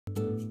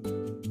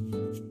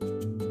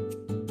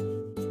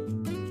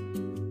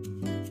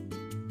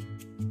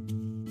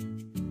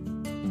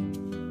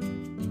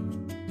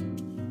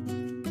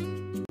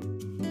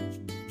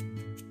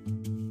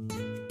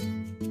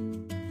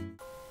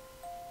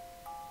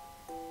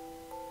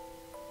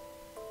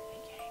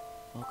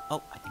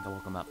Oh, I think I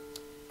woke him up.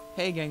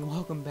 Hey gang,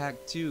 welcome back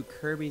to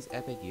Kirby's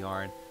Epic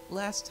Yarn.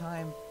 Last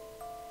time,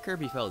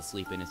 Kirby fell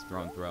asleep in his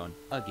throne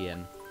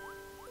again.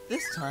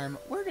 This time,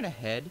 we're gonna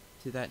head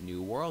to that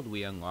new world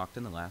we unlocked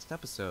in the last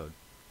episode.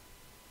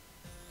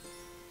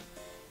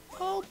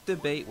 I'll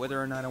debate whether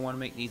or not I want to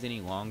make these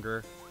any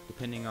longer,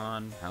 depending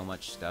on how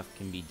much stuff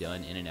can be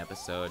done in an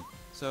episode.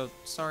 So,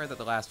 sorry that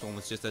the last one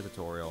was just a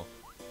tutorial.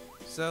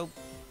 So,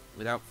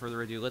 without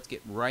further ado, let's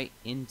get right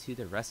into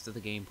the rest of the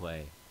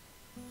gameplay.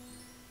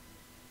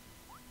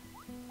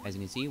 As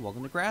you can see,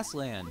 welcome to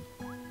Grassland.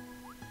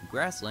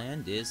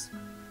 Grassland is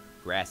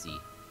grassy.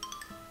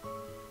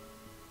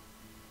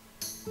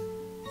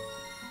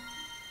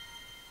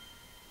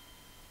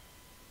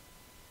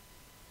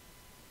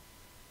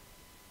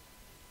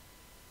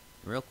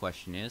 The real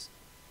question is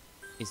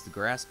the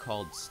grass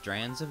called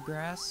strands of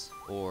grass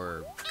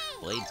or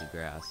blades of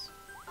grass?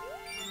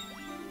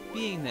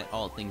 Being that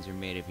all things are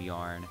made of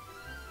yarn,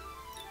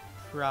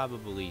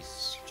 probably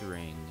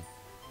string.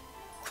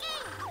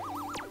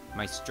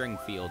 My string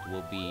field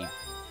will be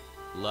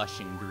lush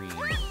and green.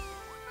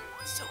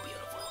 It's so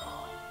beautiful.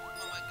 Oh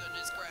my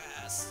goodness,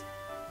 grass.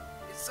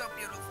 It's so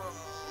beautiful.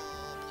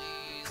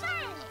 Please, I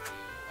love you.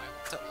 I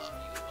want to love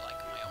you like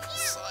my own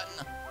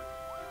son.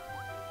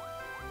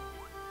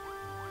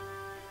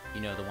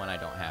 You know, the one I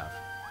don't have.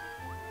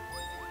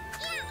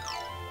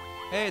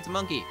 Hey, it's a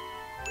monkey.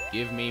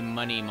 Give me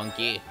money,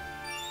 monkey.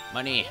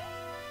 Money.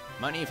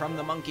 Money from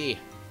the monkey.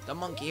 The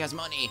monkey has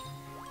money.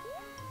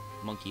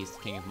 Monkey is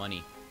the king of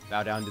money.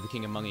 Bow down to the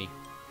king of money.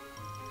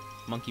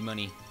 Monkey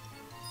money.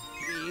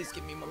 Please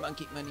give me my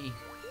monkey money.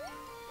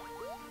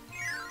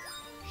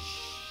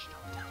 Shh,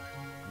 don't tell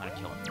her. I'm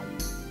gonna kill him.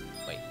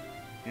 Wait.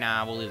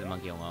 Nah, we'll leave the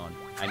monkey alone.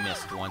 I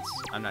missed once.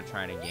 I'm not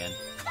trying again.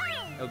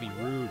 That would be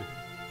rude.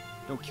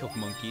 Don't kill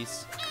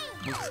monkeys.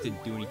 Monkeys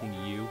didn't do anything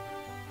to you.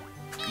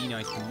 Be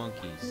nice to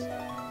monkeys.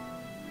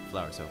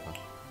 Flower sofa.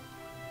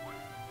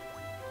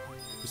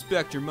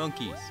 Respect your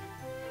monkeys.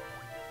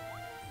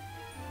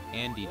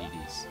 And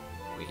DDDs.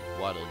 Wait,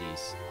 Waddle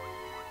Dees.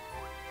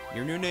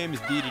 Your new name is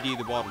DDD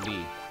the Waddle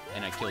Dee,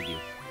 and I killed you.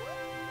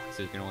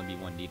 So there can only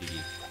be one DDD.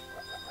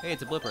 Hey,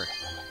 it's a blipper.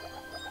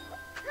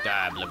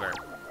 Die, blipper.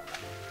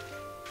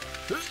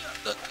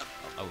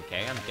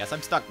 Okay, I guess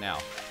I'm stuck now.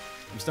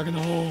 I'm stuck in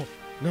the hole.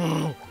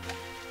 No.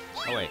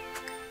 Oh wait,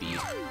 bead.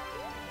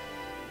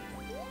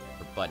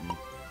 Or button.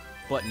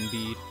 Button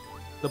bead.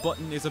 The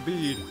button is a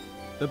bead.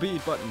 The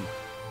bead button.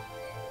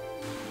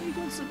 What are you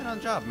doing sleeping on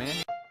the job, man?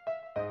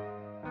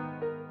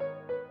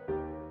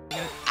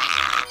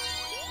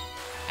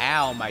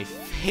 Ow, my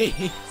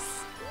face!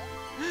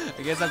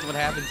 I guess that's what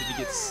happens if you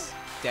get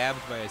stabbed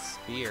by a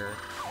spear.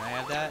 Can I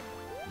have that?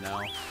 No,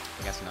 I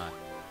guess not.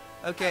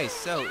 Okay,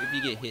 so if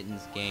you get hit in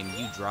this game,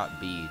 you drop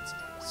beads.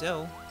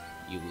 So,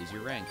 you lose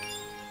your rank.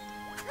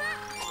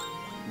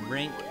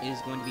 Rank is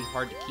going to be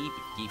hard to keep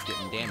if you keep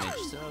getting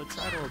damaged, so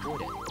try to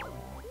avoid it.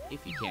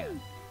 If you can.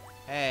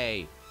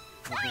 Hey!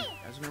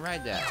 I was gonna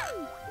ride that.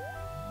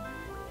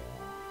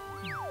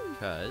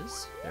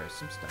 Because there's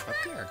some stuff up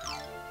here.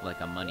 Like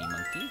a money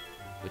monkey,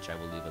 which I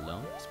will leave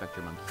alone. Respect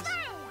your monkeys.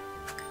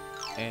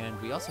 And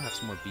we also have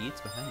some more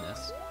beads behind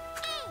this.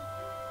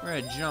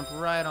 We're gonna jump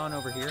right on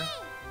over here.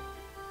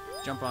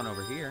 Jump on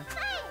over here.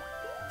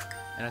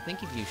 And I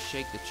think if you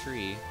shake the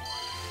tree,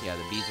 yeah,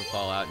 the beads will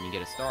fall out and you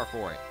get a star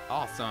for it.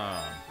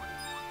 Awesome!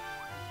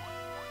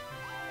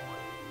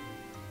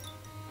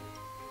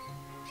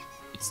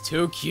 It's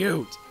too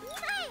cute!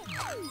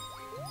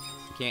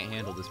 I can't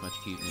handle this much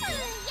cuteness.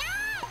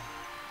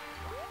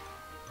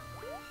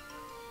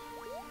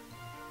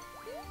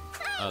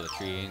 Oh, the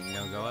tree ain't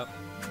gonna go up?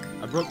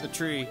 I broke the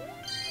tree.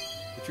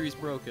 The tree's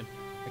broken.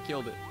 I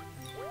killed it.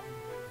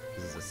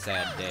 This is a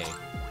sad day.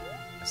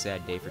 A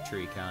sad day for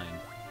tree kind.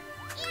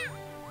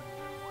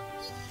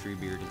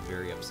 Treebeard is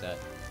very upset.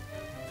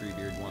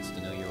 Treebeard wants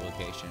to know your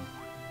location.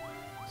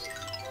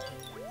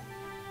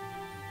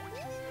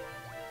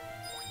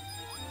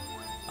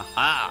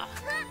 Aha!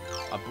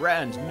 A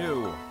brand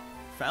new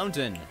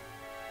fountain.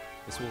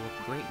 This will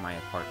look great in my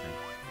apartment.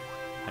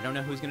 I don't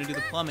know who's gonna do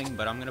the plumbing,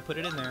 but I'm gonna put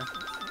it in there.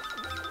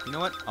 You know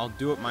what? I'll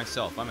do it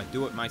myself. I'm a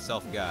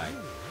do-it-myself guy.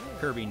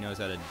 Kirby knows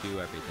how to do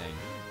everything.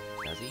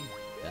 Does he?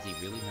 Does he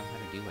really know how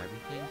to do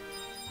everything?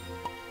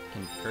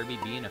 Can Kirby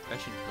be an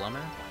efficient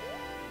plumber?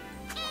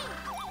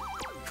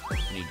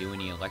 Can he do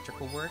any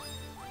electrical work?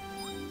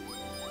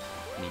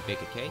 Can he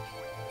bake a cake?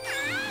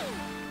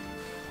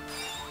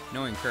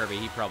 Knowing Kirby,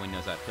 he probably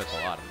knows how to cook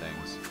a lot of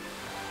things.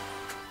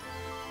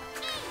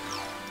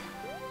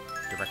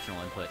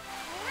 Directional input.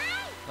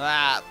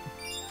 Ah!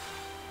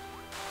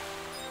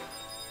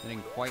 It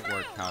didn't quite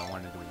work how I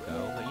wanted it to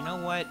go, but you know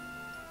what?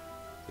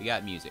 We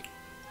got music.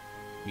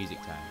 Music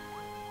time.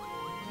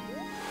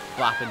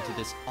 bop into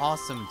this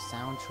awesome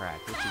soundtrack,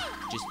 which is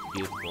just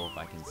beautiful, if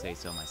I can say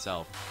so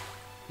myself.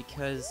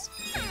 Because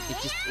it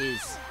just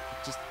is.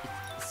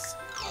 It's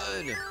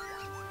good.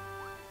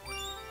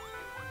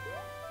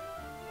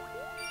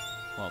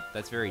 Well,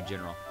 that's very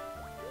general.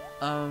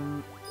 I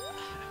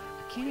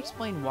can't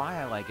explain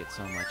why I like it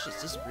so much.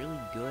 It's just really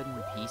good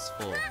and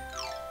peaceful.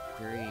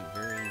 Very,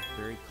 very,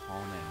 very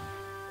calming.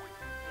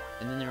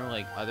 And then there are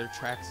like other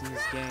tracks in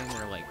this game that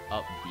are like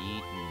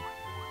upbeat and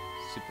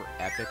super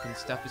epic and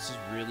stuff. It's just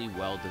really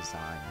well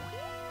designed.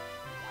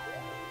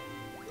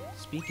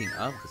 Speaking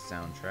of the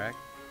soundtrack,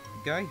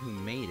 the guy who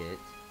made it,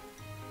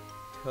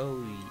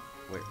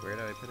 wait, where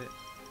did I put it?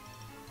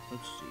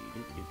 Let's see.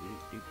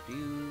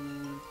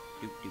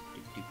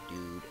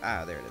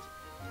 Ah, there it is.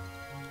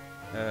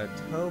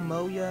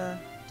 Tomoya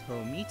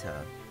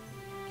Tomita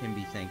can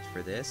be thanked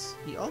for this.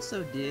 He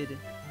also did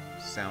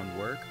sound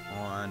work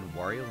on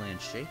Wario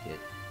Land Shake It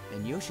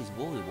and Yoshi's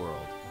Woolly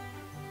World,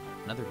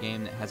 another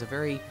game that has a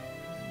very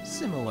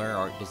similar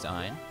art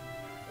design.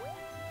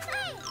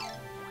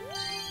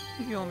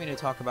 If you want me to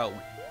talk about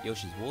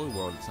Yoshi's Woolly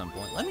World at some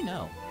point, let me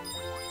know,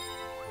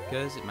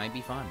 because it might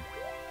be fun.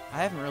 I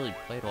haven't really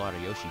played a lot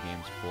of Yoshi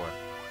games before,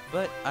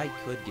 but I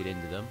could get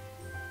into them,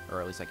 or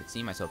at least I could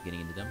see myself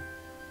getting into them.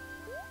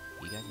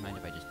 You guys mind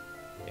if I just...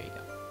 There you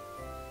go.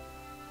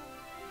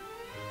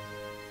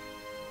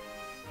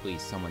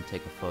 Please, someone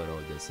take a photo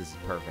of this. This is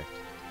perfect.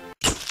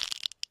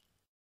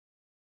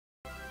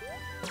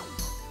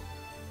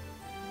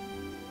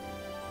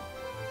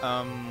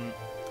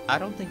 I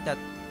don't think that...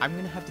 I'm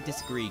gonna have to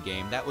disagree,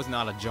 game. That was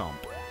not a jump.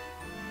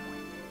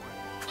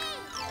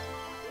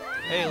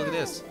 Hey, look at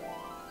this.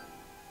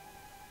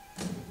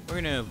 We're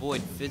gonna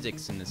avoid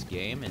physics in this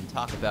game and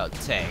talk about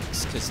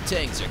tanks, because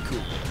tanks are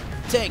cool.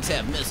 Tanks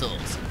have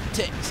missiles.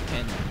 Tanks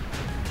can...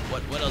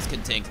 What else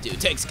can tanks do?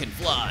 Tanks can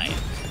fly.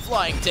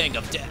 Flying tank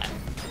of death.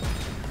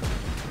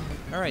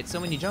 Alright, so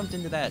when you jumped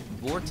into that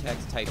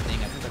vortex type thing,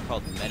 I think they're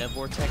called meta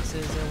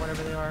vortexes or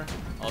whatever they are.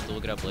 I'll have to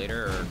look it up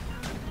later or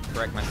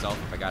correct myself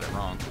if I got it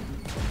wrong.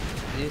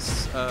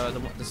 This,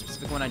 the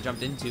specific one I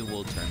jumped into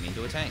will turn me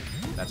into a tank.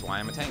 That's why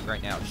I'm a tank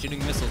right now,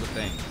 shooting missiles at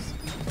things.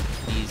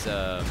 These,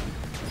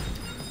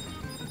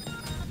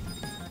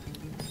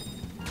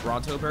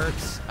 Bronto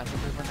birds, I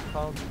think that's what they're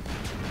called.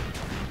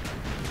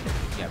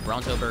 Yeah,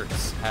 Bronto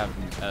birds have,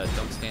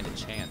 don't stand a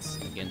chance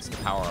against the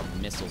power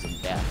of missiles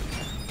and death.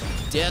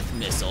 Death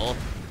missile?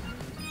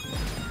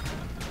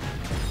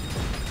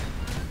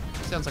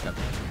 Sounds like a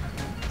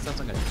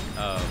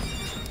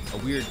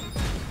weird,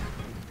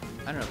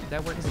 I don't know, did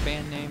that work as a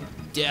band name?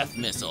 Death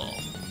Missile.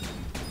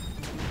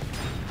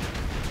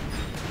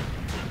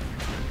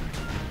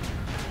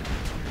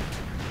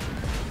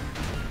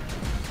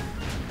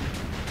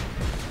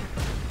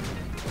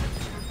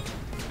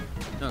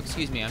 No,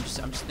 excuse me, I'm just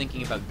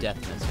thinking about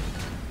Death Missile.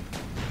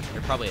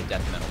 They're probably a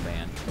death metal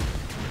band.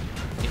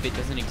 If it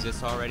doesn't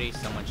exist already,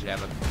 someone should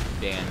have a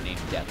band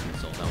named Death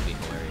Missile. That would be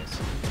hilarious.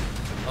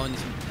 Oh, and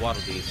these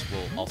Waddle Dees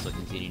will also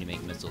continue to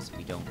make missiles if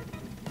we don't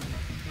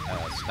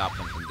stop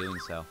them from doing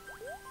so.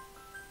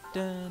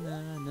 The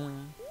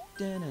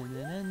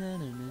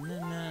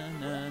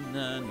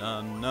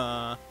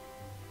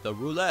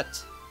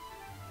roulette!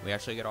 We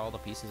actually get all the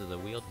pieces of the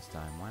wheel this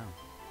time, wow.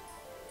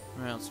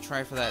 Alright, let's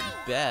try for that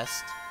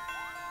best.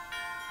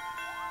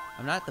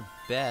 I'm not the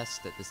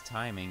best at this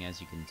timing, as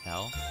you can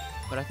tell,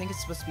 but I think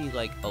it's supposed to be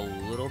like a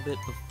little bit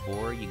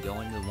before you go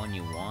into the one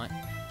you want.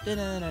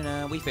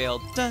 We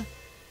failed.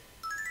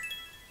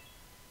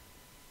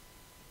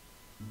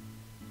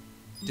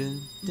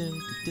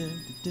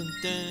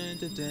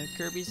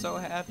 Kirby's so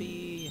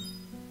happy.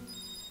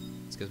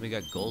 It's because we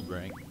got gold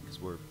rank,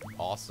 because we're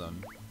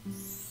awesome.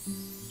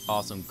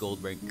 Awesome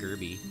gold rank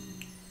Kirby.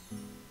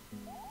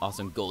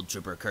 Awesome gold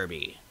trooper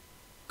Kirby.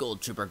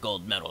 Gold trooper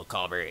gold medal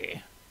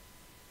Kirby.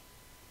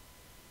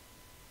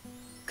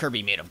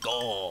 Kirby made of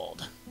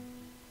gold.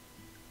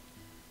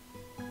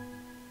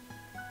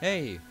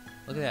 Hey,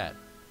 look at that.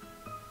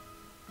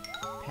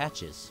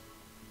 Patches.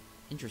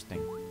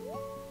 Interesting.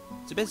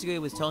 So basically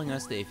it was telling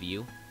us that if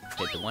you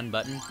hit the one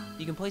button,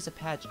 you can place a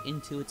patch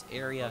into its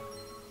area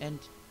and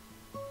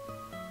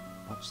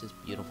watch this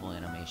beautiful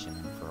animation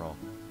unfurl.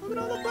 Look at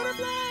all the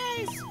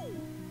butterflies!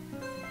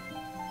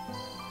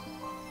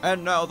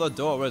 And now the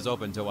door is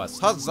open to us.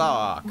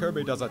 Huzzah!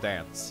 Kirby does a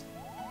dance.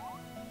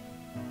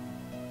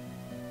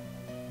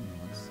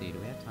 Let's see, do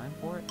we have time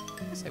for it?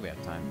 I say we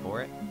have time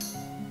for it.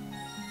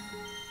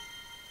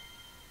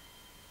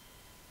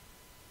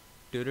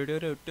 Do do do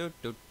do do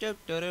do do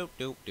do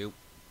do do.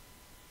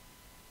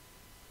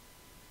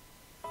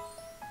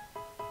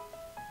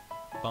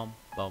 Bum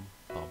bum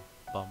bum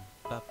bum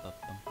ba ba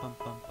bum bum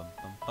bum bum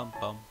bum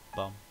bum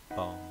bum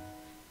bum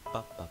ba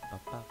ba ba ba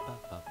ba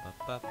ba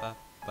ba ba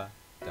ba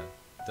da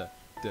da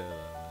da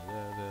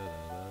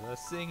da.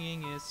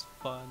 Singing is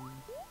fun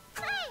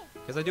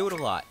because I do it a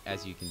lot,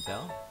 as you can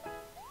tell.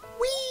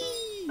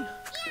 Whee!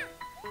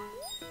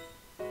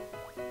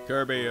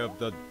 Kirby of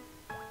the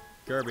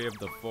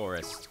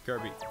forest.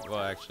 Kirby. Well,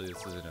 actually,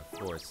 this isn't a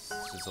forest.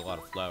 It's just a lot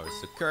of flowers.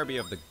 So Kirby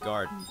of the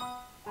garden.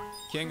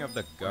 King of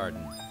the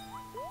garden.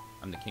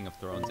 I'm the King of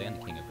Thrones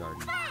and the King of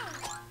Garden.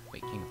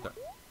 Wait, King of Thrones.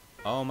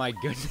 Oh my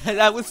goodness,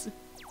 that was...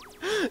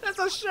 That's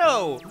a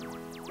show!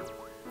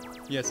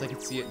 Yes, I can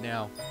see it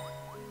now.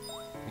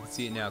 I can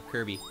see it now,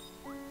 Kirby.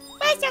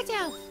 Brace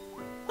yourself!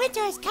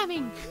 Winter is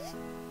coming!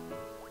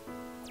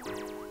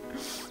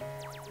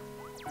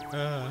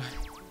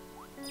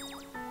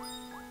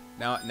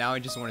 Now I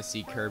just want to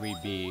see Kirby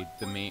be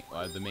the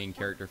main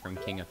character from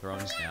King of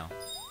Thrones now.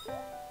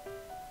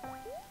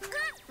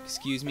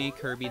 Excuse me,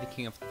 Kirby, the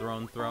King of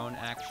Throne,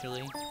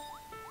 actually.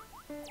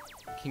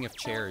 King of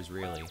Chairs,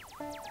 really.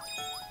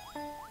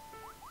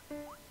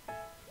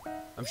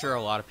 I'm sure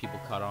a lot of people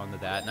caught on to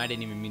that, and I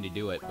didn't even mean to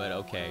do it, but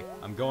okay.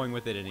 I'm going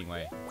with it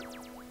anyway.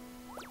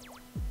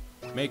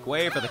 Make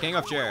way for the King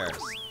of Chairs!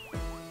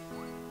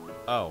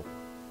 Oh.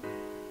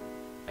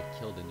 I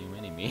killed a new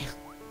enemy.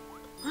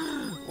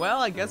 Well,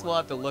 I guess we'll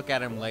have to look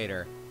at him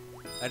later.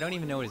 I don't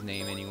even know his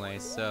name anyway,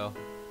 so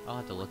I'll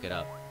have to look it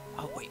up.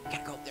 Oh, wait, I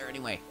gotta go up there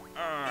anyway.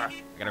 I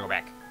gotta go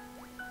back.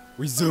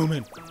 We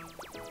zooming.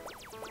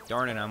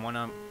 Darn it, I'm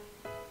on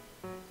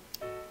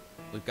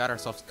We've got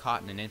ourselves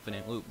caught in an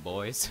infinite loop,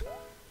 boys.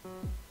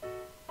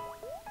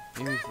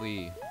 Maybe if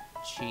we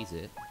cheese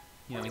it.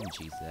 Yeah, we can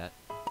cheese that.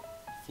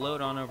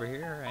 Float on over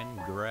here and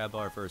grab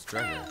our first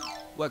treasure.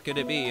 What could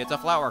it be? It's a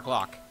flower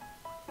clock.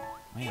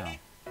 Wow.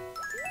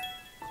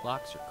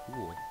 Clocks are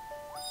cool.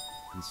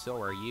 And so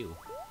are you.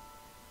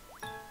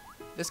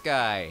 This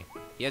guy.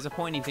 He has a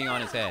pointing thing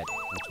on his head,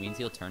 which means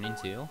he'll turn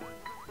into a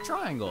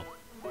triangle.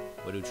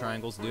 What do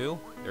triangles do?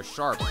 They're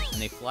sharp,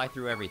 and they fly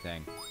through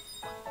everything.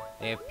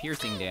 They have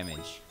piercing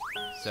damage,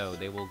 so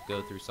they will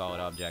go through solid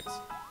objects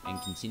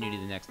and continue to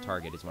the next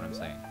target, is what I'm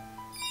saying.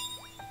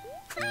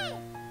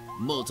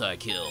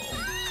 Multi-kill.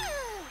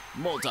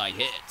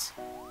 Multi-hit.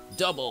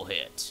 Double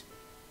hit.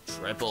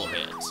 Triple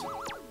hit.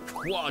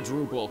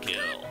 Quadruple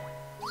kill.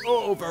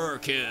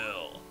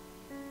 Overkill.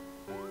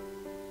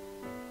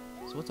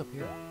 So what's up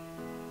here?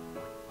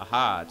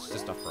 Aha, it's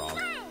just a frog.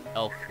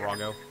 El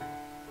Frogo.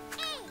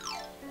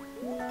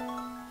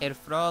 El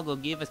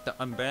Frogo, give us the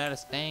umbrella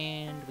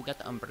stand. We got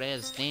the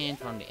umbrella stand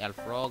from the El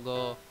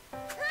Frogo.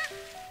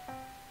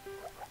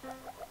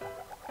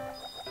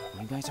 Are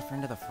you guys a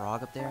friend of the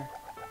frog up there?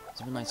 He's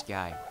a real nice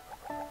guy.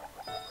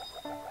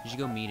 You should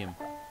go meet him.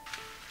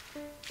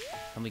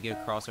 Help me get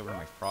across over to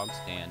my frog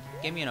stand.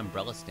 Gave me an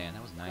umbrella stand,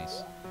 that was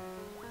nice.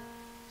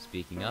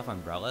 Speaking of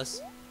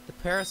umbrellas, the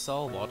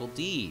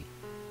sEpicYarn.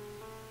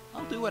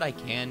 I'll do what I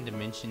can to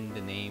mention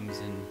the names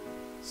and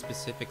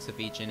specifics of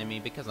each enemy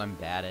because I'm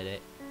bad at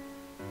it.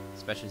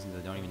 Especially since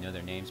I don't even know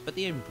their names. But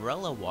the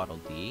umbrella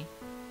Waddle-Dee,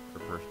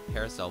 or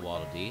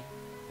sEpicYarn,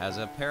 has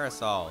a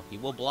parasol. He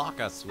will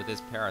block us with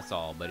his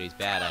parasol, but he's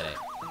bad at it.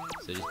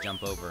 So just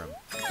jump over him.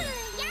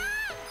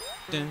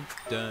 Dun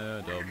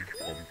dun dum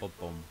bum bum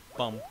bum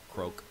bum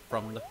croak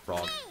from the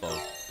frog bo.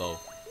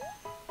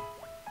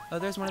 Oh,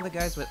 there's one of the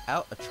guys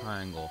without a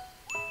triangle.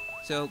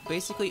 So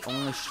basically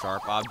only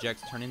sharp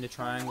objects turn into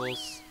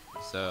triangles.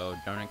 So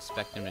don't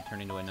expect him to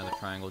turn into another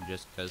triangle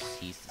just because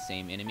he's the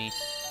same enemy.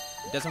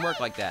 It doesn't work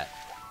like that.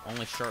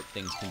 Only sharp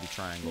things can be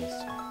triangles.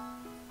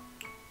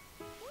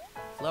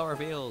 Flower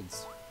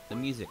Fields, the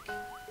music.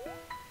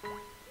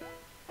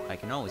 I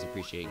can always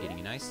appreciate getting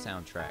a nice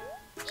soundtrack.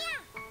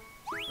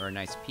 Or a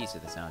nice piece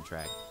of the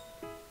soundtrack.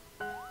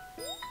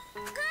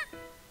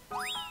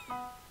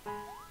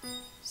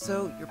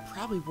 So, you're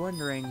probably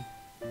wondering,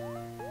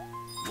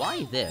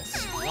 why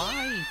this?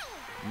 Why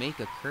make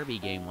a Kirby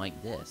game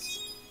like this?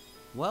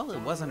 Well,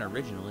 it wasn't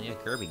originally a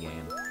Kirby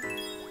game.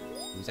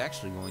 It was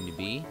actually going to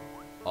be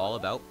all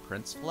about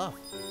Prince Fluff.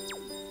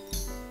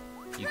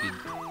 You could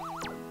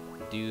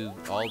do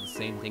all the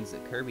same things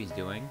that Kirby's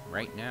doing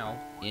right now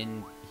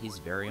in his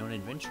very own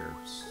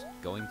adventures.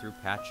 Going through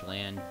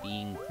Patchland,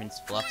 being Prince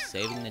Fluff,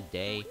 saving the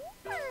day.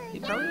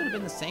 It probably would have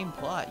been the same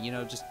plot, you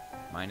know, just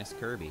minus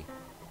Kirby.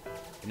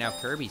 But now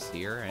Kirby's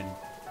here, and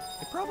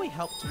it probably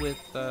helped with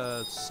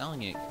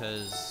selling it,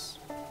 because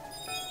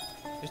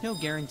there's no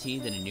guarantee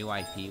that a new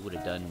IP would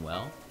have done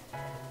well.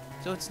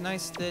 So it's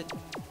nice that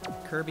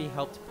Kirby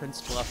helped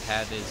Prince Fluff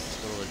have his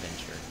little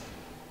adventure,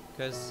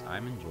 because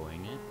I'm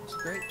enjoying it. It's a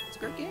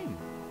great game.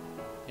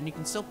 And you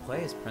can still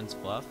play as Prince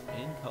Fluff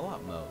in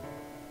co-op mode.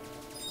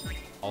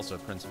 Also,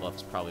 Prince Fluff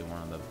is probably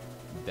one of the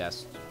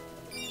best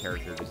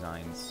character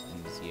designs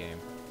in this game.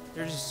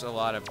 There's just a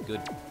lot of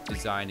good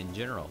design in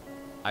general.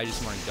 I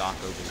just want to dock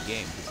over the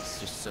game because it's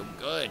just so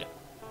good.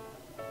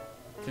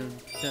 Dun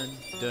dun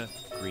dun,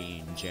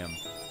 green gem.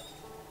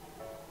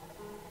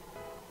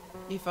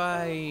 If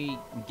I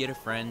get a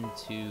friend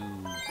to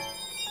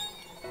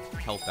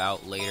help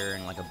out later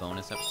in like a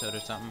bonus episode or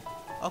something,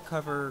 I'll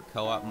cover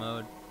co-op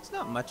mode. It's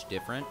not much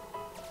different,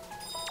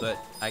 but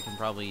I can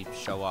probably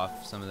show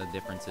off some of the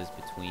differences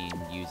between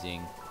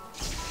using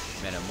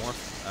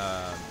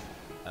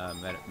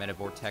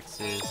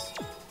metavortexes,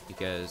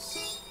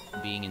 because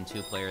being in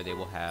two-player, they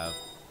will have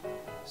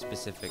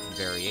specific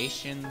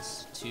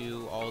variations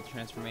to all the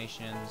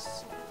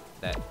transformations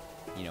that,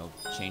 you know,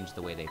 change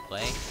the way they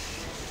play.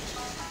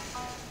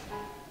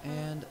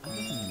 And other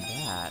than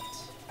that,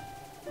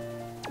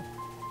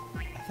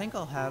 I think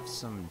I'll have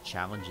some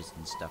challenges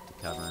and stuff to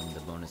cover in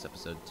the bonus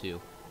episode too.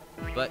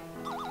 But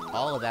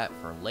all of that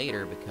for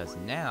later, because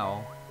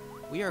now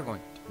we are going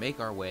to make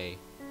our way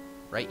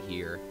right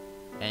here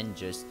and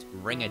just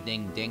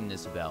ring-a-ding-ding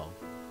this bell.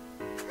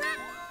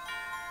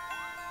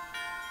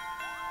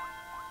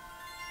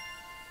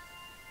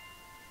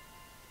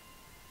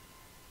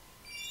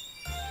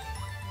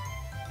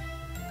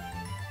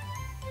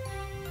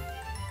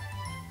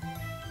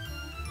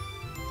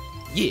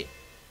 Yeah!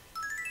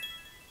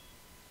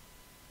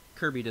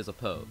 Kirby does a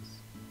pose.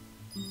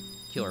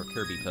 Killer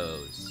Kirby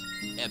pose.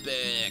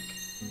 Epic!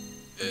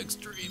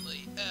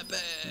 Extremely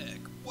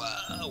epic!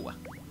 Whoa!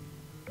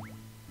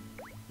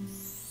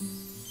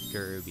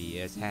 Kirby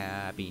is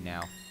happy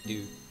now.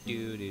 Do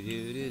do do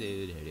do do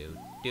do do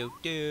do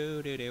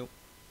do do do.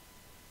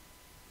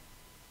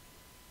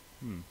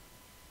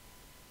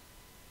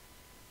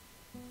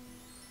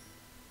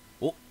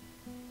 Oh!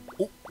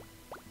 Oh!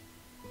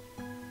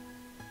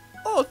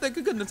 Oh, thank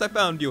goodness I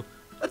found you!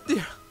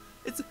 Dear,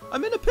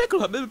 I'm in a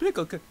pickle. I'm in a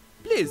pickle.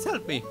 Please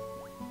help me.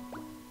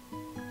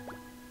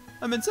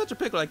 I'm in such a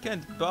pickle I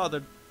can't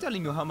bother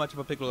telling you how much of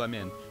a pickle I'm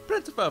in.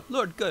 Prince of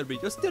Lord Kirby,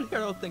 you're still here.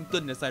 Oh, thank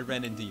goodness I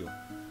ran into you.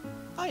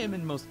 I am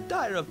in most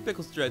dire of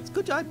pickle threads.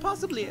 Could I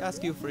possibly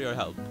ask you for your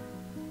help?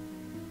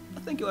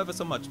 Thank you ever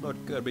so much, Lord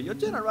Kirby. Your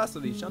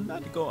generosity shall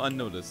not go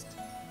unnoticed.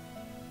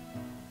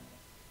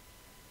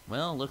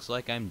 Well, looks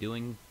like I'm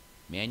doing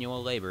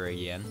manual labor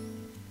again.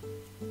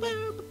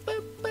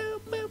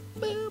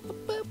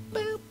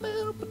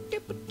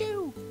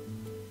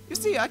 You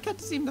see, I can't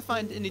seem to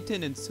find any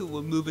tenants who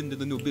will move into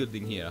the new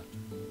building here.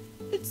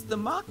 It's the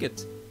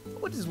market.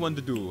 What is one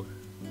to do?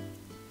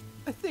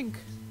 I think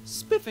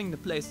spiffing the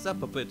place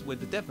up a bit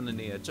would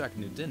definitely attract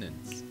new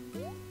tenants.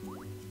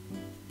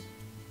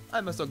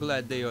 I'm so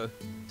glad to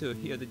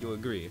hear that you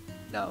agree.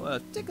 Now,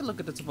 take a look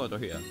at this photo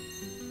here.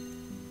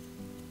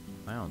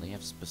 Wow, they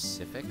have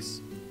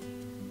specifics?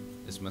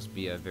 This must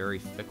be a very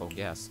fickle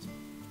guest.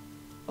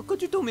 Oh,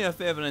 could you do me a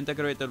favor and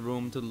decorate the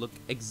room to look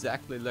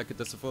exactly like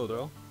this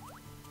photo?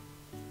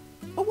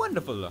 Oh,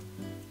 wonderful!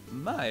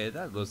 My,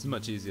 that was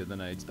much easier than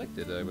I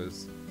expected. I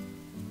was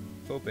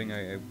hoping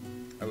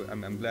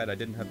I'm glad I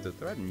didn't have to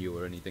threaten you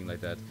or anything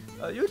like that.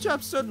 You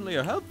chaps certainly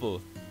are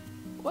helpful.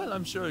 Well,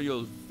 I'm sure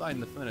you'll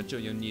find the furniture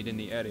you need in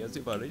the areas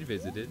you've already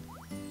visited.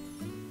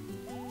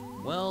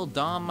 Well,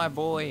 Dom, my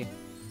boy,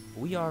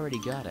 we already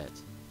got it.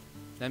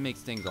 That makes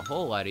things a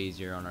whole lot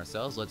easier on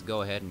ourselves. Let's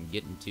go ahead and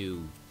get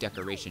into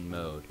decoration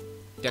mode.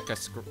 Deck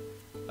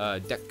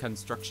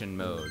construction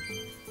mode.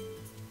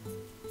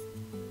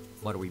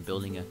 What are we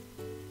building?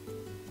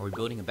 Are we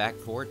building a back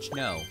porch?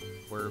 No,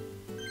 we're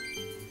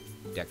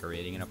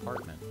decorating an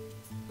apartment.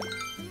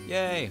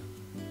 Yay!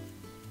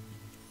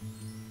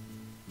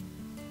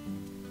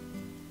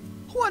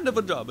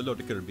 Wonderful job,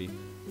 Lord Kirby.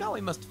 Now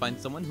we must find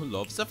someone who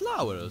loves the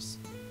flowers.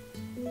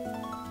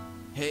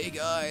 Hey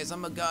guys,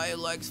 I'm a guy who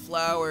likes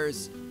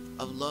flowers.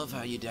 I love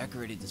how you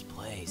decorated this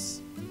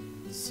place.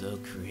 It's so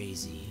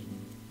crazy.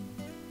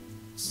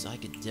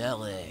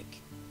 Psychedelic.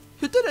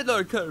 You did it,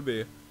 Lord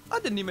Kirby. I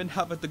didn't even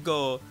have to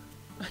go.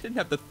 I didn't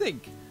have to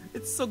think.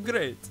 It's so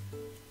great.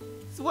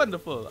 It's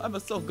wonderful. I'm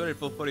so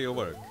grateful for your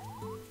work.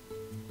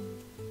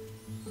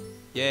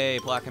 Yay,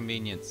 plot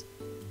convenience.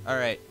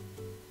 Alright.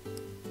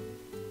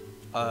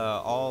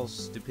 All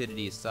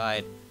stupidity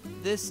aside,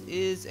 this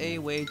is a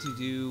way to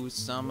do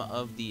some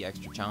of the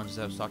extra challenges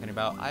I was talking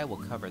about. I will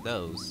cover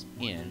those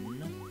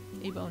in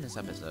a bonus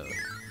episode.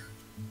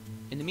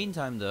 In the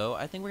meantime, though,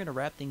 I think we're going to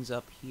wrap things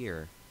up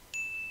here.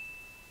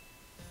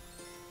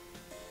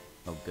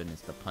 Oh goodness,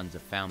 the puns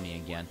have found me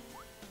again.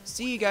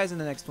 See you guys in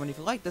the next one. If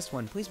you like this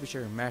one, please be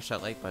sure to mash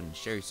that like button,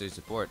 share your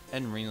support,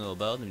 and ring the little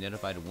bell to be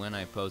notified when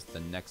I post the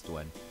next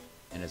one.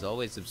 And as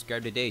always,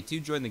 subscribe today to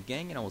join the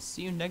gang, and I will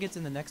see you nuggets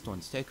in the next one.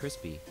 Stay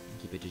crispy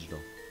and keep it digital.